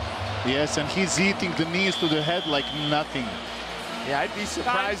eyes. Yes, and he's eating the knees to the head like nothing. Yeah, I'd be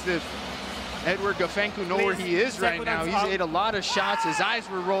surprised if Edward Kofenku know where he is right now. He's ate a lot of shots. His eyes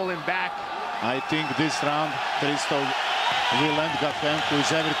were rolling back. I think this round, Hristov will end Kofenku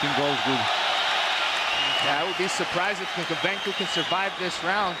if everything goes good. Yeah, I would be surprised if Kofenku can survive this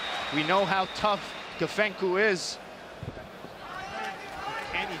round. We know how tough Kofenku is.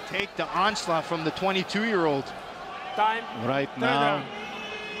 Can he take the onslaught from the 22-year-old? Time. Right now,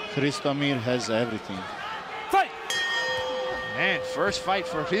 Hristomir has everything. Fight! Man, first fight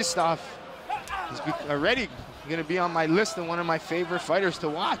for Hristov. He's already going to be on my list and one of my favorite fighters to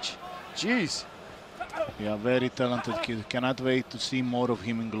watch. Jeez. Yeah, very talented kid. Cannot wait to see more of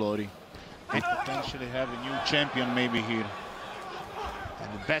him in Glory. And potentially have a new champion maybe here.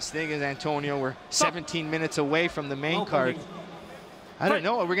 And the best thing is, Antonio, we're 17 minutes away from the main card. I don't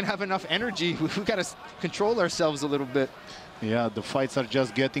know, we're going to have enough energy. We've got to control ourselves a little bit. Yeah, the fights are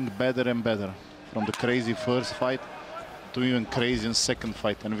just getting better and better. From the crazy first fight to even crazy in second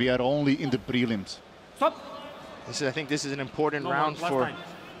fight. And we are only in the prelims. Stop. I think this is an important round for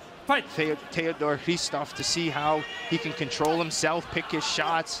Theodor Hristov to see how he can control himself, pick his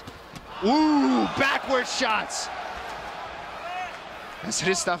shots. Ooh, backward shots. As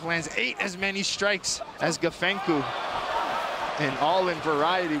Hristov lands 8 as many strikes as Kofenku. And all in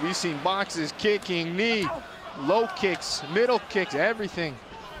variety. We've seen boxes, kicking, knee, low kicks, middle kicks, everything.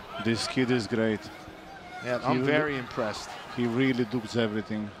 This kid is great. Yeah, I'm very impressed. He really does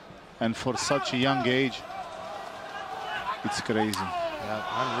everything. And for such a young age, it's crazy. Yeah,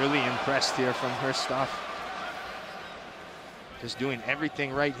 I'm really impressed here from Hristov. Just doing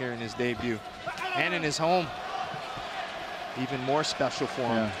everything right here in his debut. And in his home. Even more special for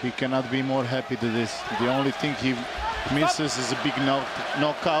him. Yeah, he cannot be more happy to this. The only thing he misses is a big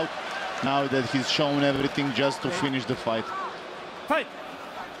knockout. Now that he's shown everything just to finish the fight. Fight!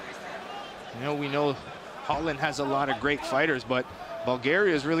 You know, we know Holland has a lot of great fighters, but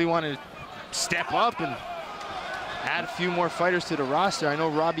Bulgaria's really want to step up and add a few more fighters to the roster. I know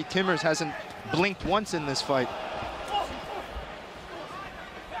Robbie Timmers hasn't blinked once in this fight.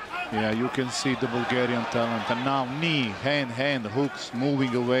 Yeah, you can see the Bulgarian talent. And now knee, hand, hooks,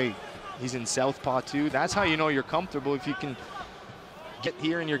 moving away. He's in southpaw too. That's how you know you're comfortable, if you can get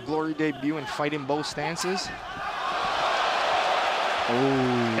here in your Glory debut and fight in both stances.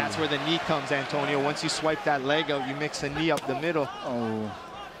 Oh. That's where the knee comes, Antonio. Once you swipe that leg out, you mix the knee up the middle. Oh,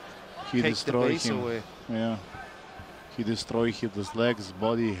 he takes the destroyed base him. away. Yeah, he destroyed his legs,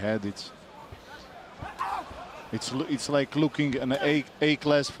 body, head. It's like looking an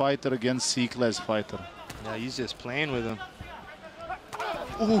A-class fighter against C-class fighter. Yeah, he's just playing with him.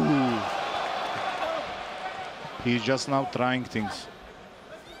 Ooh. He's just now trying things.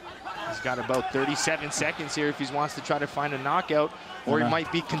 He's got about 37 seconds here if he wants to try to find a knockout, or he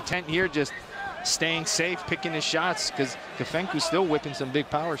might be content here just staying safe, picking his shots, because Kofenku's still whipping some big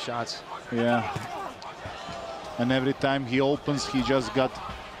power shots. Yeah. And every time he opens, he just got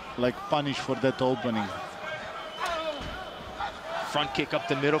like punished for that opening. Front kick up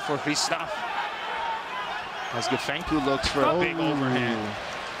the middle for Hristov. As Gafencu looks for a big overhand.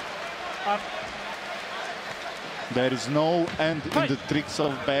 There is no end in the tricks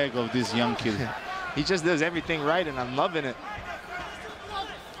of bag of this young kid. He just does everything right, and I'm loving it.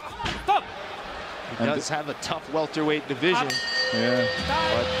 He does have a tough welterweight division. Yeah.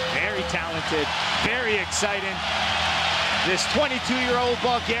 But very talented, very exciting. This 22-year-old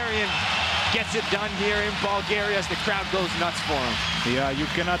Bulgarian gets it done here in Bulgaria as the crowd goes nuts for him. Yeah, you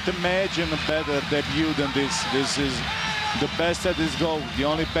cannot imagine a better debut than this. This is the best at his go. The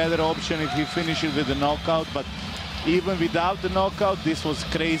only better option if he finishes with a knockout, but even without the knockout, this was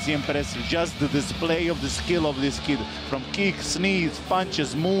crazy impressive. Just the display of the skill of this kid. From kicks, knees,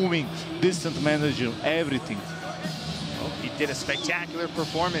 punches, moving, distance management, everything. Well, he did a spectacular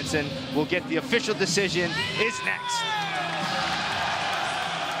performance, and we'll get the official decision is next.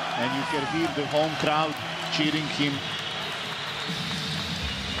 And you can hear the home crowd cheering him.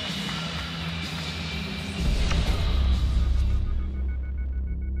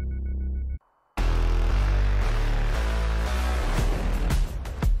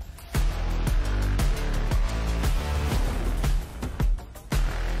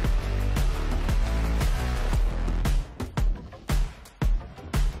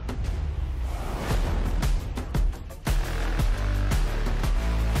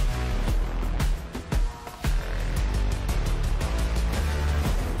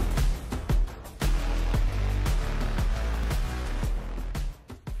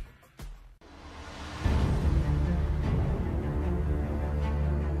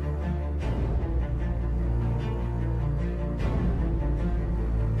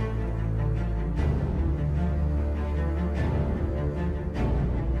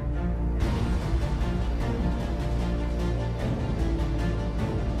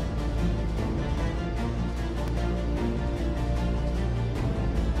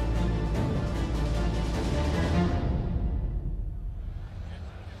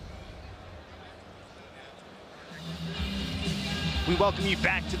 We welcome you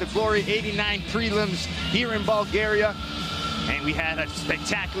back to the Glory 89 prelims here in Bulgaria. And we had a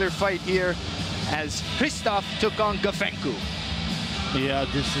spectacular fight here as Christoph took on Gafencu. Yeah,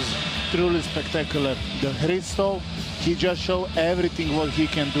 this is truly spectacular. The Christoph, he just showed everything what he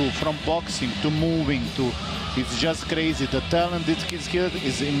can do, from boxing to moving to, it's just crazy. The talent this kid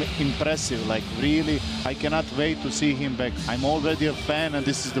is impressive. Like really, I cannot wait to see him back. I'm already a fan, and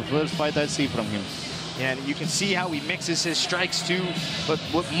this is the first fight I see from him. And you can see how he mixes his strikes too. But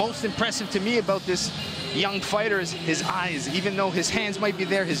what most impressive to me about this young fighter is his eyes. Even though his hands might be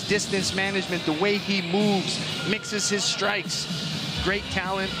there, his distance management, the way he moves, mixes his strikes. Great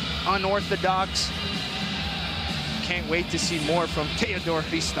talent, unorthodox. Can't wait to see more from Theodor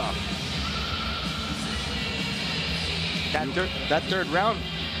Christoph. That third round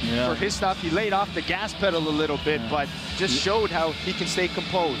for Christoph, he laid off the gas pedal a little bit, but just showed how he can stay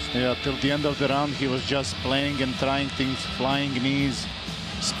composed. Yeah, till the end of the round, he was just playing and trying things, flying knees,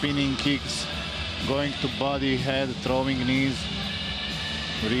 spinning kicks, going to body, head, throwing knees.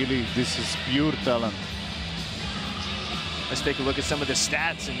 Really, this is pure talent. Let's take a look at some of the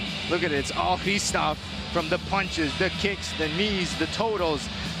stats, and look at it, it's all Christoph, from the punches, the kicks, the knees, the totals.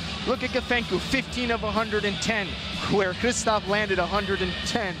 Look at Gafencu, 15 of 110, where Christoph landed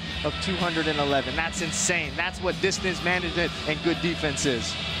 110 of 211. That's insane. That's what distance management and good defense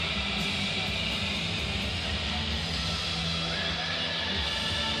is.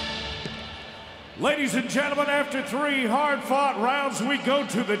 Ladies and gentlemen, after 3 hard-fought rounds, we go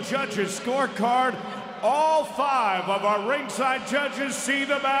to the judges' scorecard. All 5 of our ringside judges see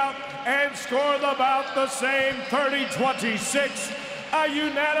the bout and score the bout the same, 30-26. A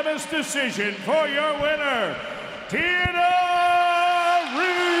unanimous decision for your winner, Theodor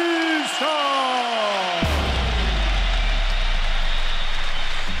Christoph.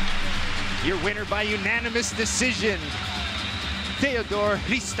 Your winner by unanimous decision, Theodor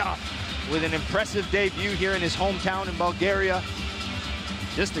Christoph, with an impressive debut here in his hometown in Bulgaria.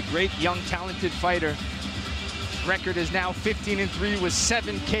 Just a great, young, talented fighter. Record is now 15-3 with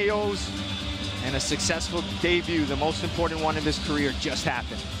 7 KOs. And a successful debut, the most important one in his career, just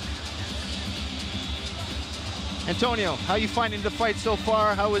happened. Antonio, how are you finding the fight so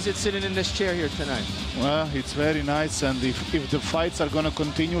far? How is it sitting in this chair here tonight? Well, it's very nice, and if the fights are going to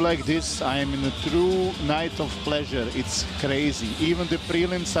continue like this, I am in a true night of pleasure. It's crazy. Even the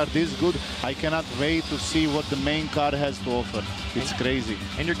prelims are this good. I cannot wait to see what the main card has to offer. It's crazy.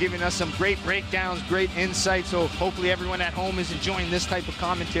 And you're giving us some great breakdowns, great insights, so hopefully everyone at home is enjoying this type of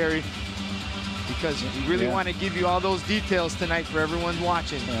commentary, because we really want to give you all those details tonight for everyone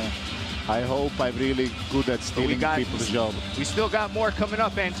watching. I hope I'm really good at stealing people's job. We still got more coming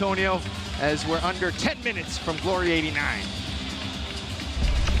up, Antonio, as we're under 10 minutes from Glory 89.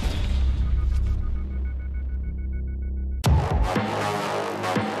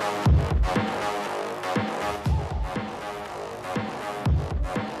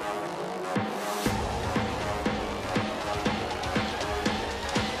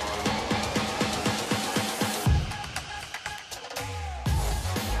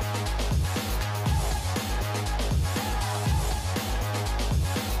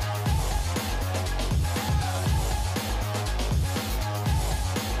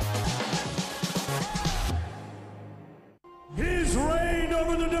 His reign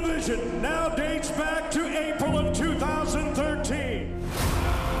over the division now dates back to April of 2013.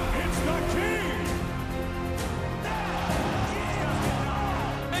 It's the King!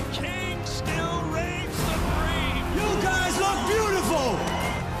 The King still reigns supreme. You guys look beautiful.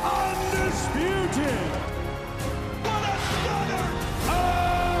 Undisputed! What a stunner!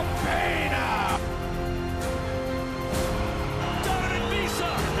 David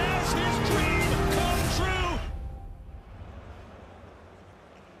Meija has his dream come true.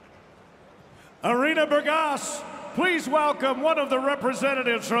 Arena Burgas, please welcome one of the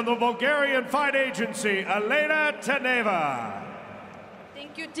representatives from the Bulgarian Fight Agency, Elena Teneva.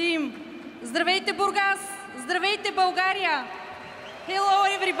 Thank you, team. Здравейте, Бургас! Здравейте, България! Hello,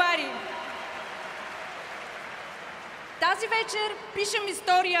 everybody! Тази вечер пишем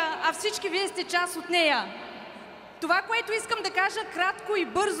история, а всички вие сте част от нея. Това, което искам да кажа кратко и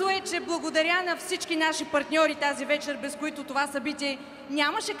бързо е, че благодаря на всички наши партньори тази вечер, без които това събитие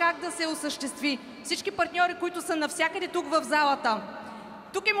нямаше как да се осъществи. Всички партньори, които са навсякъде тук в залата.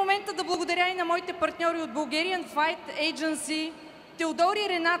 Тук е момента да благодаря и на моите партньори от Bulgarian Fight Agency, Теодор и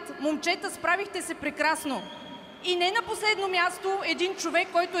Ренат. Момчета, справихте се прекрасно. И не на последно място, един човек,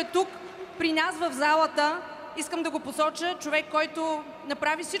 който е тук при нас в залата, искам да го посоча, човек, който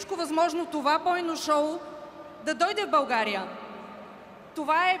направи всичко възможно това бойно шоу да дойде в България.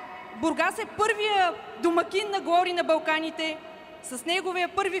 Това е, Бургас е първия домакин на Глори на Балканите, с неговия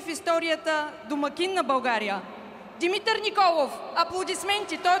първи в историята домакин на България. Димитър Николов,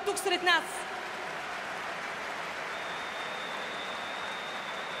 аплодисменти, той е тук сред нас.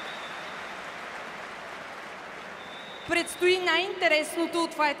 Предстои най-интересното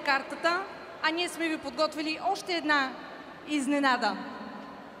от файт картата, а ние сме ви подготвили още една изненада.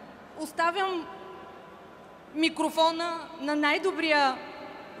 Оставям микрофона на най-добрия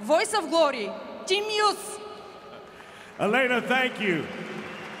Voice of Glory, Team Youth. Elena, thank you.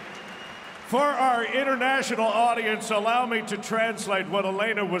 For our international audience, allow me to translate what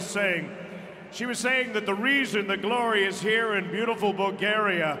Elena was saying. She was saying that the reason the Glory is here in beautiful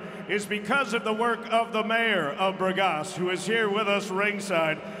Bulgaria is because of the work of the mayor of Burgas, who is here with us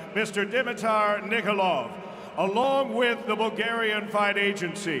ringside, Mr. Dimitar Nikolov, along with the Bulgarian Fight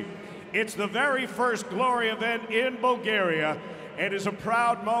Agency. It's the very first Glory event in Bulgaria and is a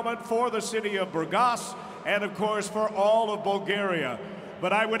proud moment for the city of Burgas and, of course, for all of Bulgaria.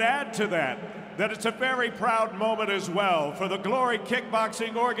 But I would add to that it's a very proud moment as well for the Glory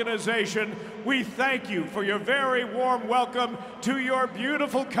Kickboxing organization. We thank you for your very warm welcome to your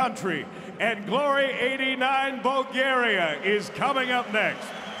beautiful country. And Glory 89 Bulgaria is coming up next.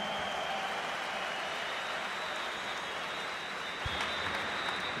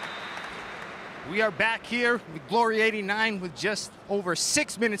 We are back here with Glory 89 with just over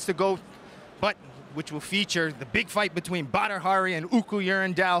 6 minutes to go, but which will feature the big fight between Badr Hari and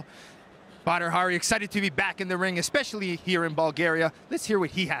Jürjendal. Badr Hari excited to be back in the ring, especially here in Bulgaria. Let's hear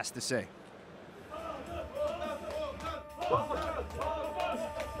what he has to say.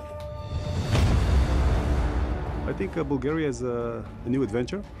 I think Bulgaria is a new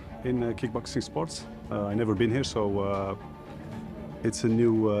adventure in kickboxing sports. I've never been here, so it's a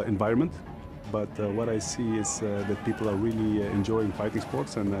new environment. But what I see is that people are really enjoying fighting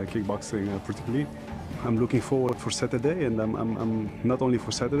sports and kickboxing particularly. I'm looking forward for Saturday, and I'm not only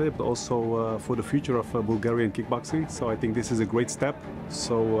for Saturday, but also for the future of Bulgarian kickboxing. So I think this is a great step.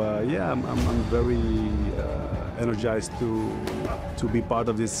 So yeah, I'm very energized to be part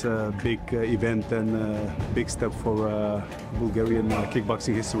of this big event and big step for Bulgarian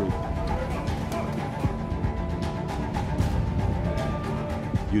kickboxing history.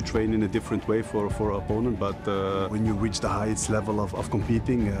 You train in a different way for opponent, but when you reach the highest level of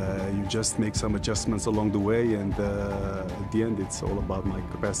competing, you just make some adjustments along the way, and at the end it's all about my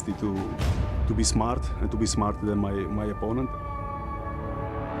capacity to be smart and to be smarter than my opponent.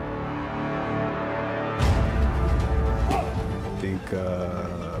 I think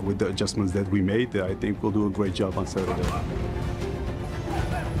with the adjustments that we made, I think we'll do a great job on Saturday.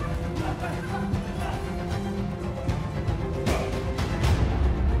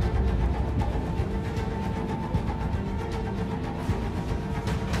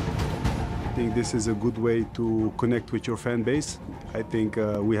 think this is a good way to connect with your fan base. I think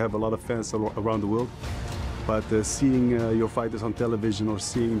we have a lot of fans around the world, but seeing your fighters on television or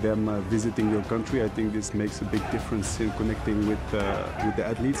seeing them visiting your country, I think this makes a big difference in connecting with the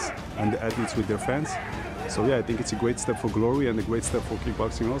athletes and the athletes with their fans. So yeah, I think it's a great step for Glory and a great step for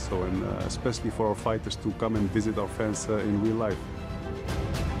kickboxing also, and especially for our fighters to come and visit our fans in real life.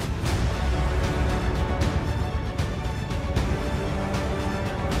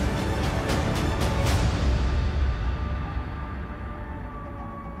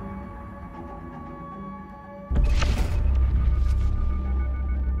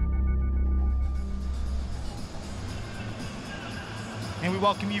 And we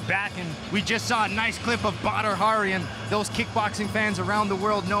welcome you back, and we just saw a nice clip of Badr Hari, and those kickboxing fans around the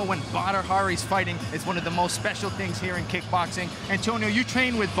world know when Badr Hari's fighting, it's one of the most special things here in kickboxing. Antonio, you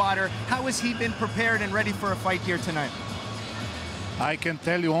train with Badr. How has he been prepared and ready for a fight here tonight? I can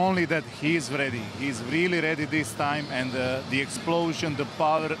tell you only that he is ready. He's really ready this time, and the explosion, the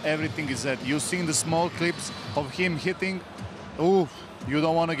power, everything is that. You've seen the small clips of him hitting. Ooh, you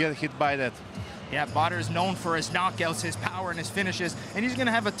don't want to get hit by that. Yeah, Badr is known for his knockouts, his power, and his finishes, and he's going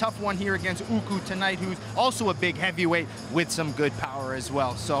to have a tough one here against Uku tonight, who's also a big heavyweight with some good power as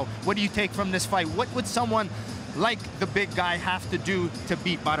well. So what do you take from this fight? What would someone like the big guy have to do to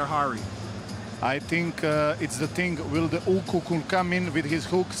beat Badr Hari? I think it's the thing, will the Uku could come in with his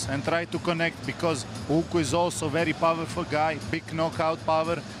hooks and try to connect, because Uku is also a very powerful guy, big knockout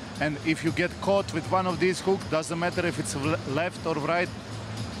power, and if you get caught with one of these hooks, doesn't matter if it's left or right,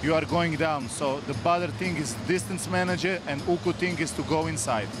 you are going down. So the Badr thing is distance manager, and Uku thing is to go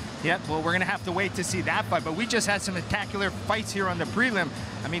inside. Yeah, well, we're going to have to wait to see that fight, but we just had some spectacular fights here on the prelim.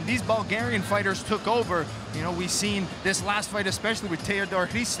 I mean, these Bulgarian fighters took over. You know, we've seen this last fight, especially with Teodor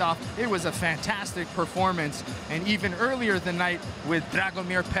Hristov. It was a fantastic performance, and even earlier the night with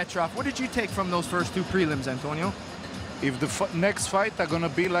Dragomir Petrov. What did you take from those first two prelims, Antonio? If the next fight are gonna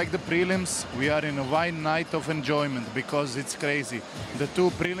be like the prelims, we are in a one night of enjoyment, because it's crazy. The two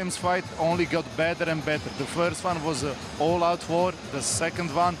prelims fight only got better and better. The first one was an all-out war. The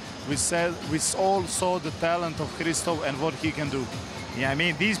second one, we all saw the talent of Hristov and what he can do. Yeah, I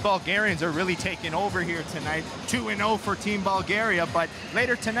mean, these Bulgarians are really taking over here tonight. 2-0 for Team Bulgaria, but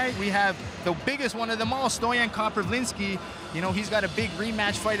later tonight we have the biggest one of them all, Stoyan Koprivlenski. You know, he's got a big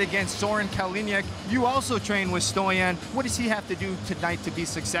rematch fight against Sorin Caliniuc. You also train with Stoyan. What does he have to do tonight to be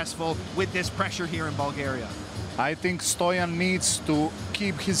successful with this pressure here in Bulgaria? I think Stoyan needs to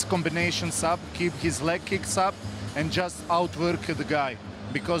keep his combinations up, keep his leg kicks up, and just outwork the guy.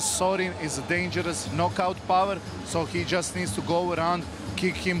 Because Sorin is a dangerous knockout power, so he just needs to go around,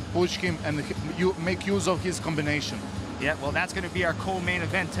 kick him, push him, and make use of his combination. Yeah, well, that's going to be our co-main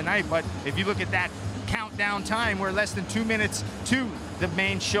event tonight, but if you look at that countdown time, we're less than 2 minutes to the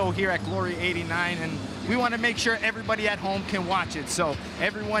main show here at Glory 89, and we want to make sure everybody at home can watch it. So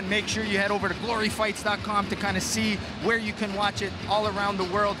everyone, make sure you head over to gloryfights.com to kind of see where you can watch it all around the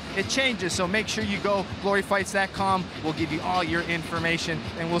world. It changes, so make sure you go gloryfights.com. We'll give you all your information,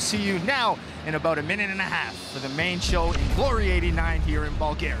 and we'll see you now in about a minute and a half for the main show in Glory 89 here in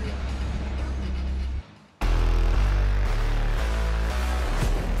Bulgaria.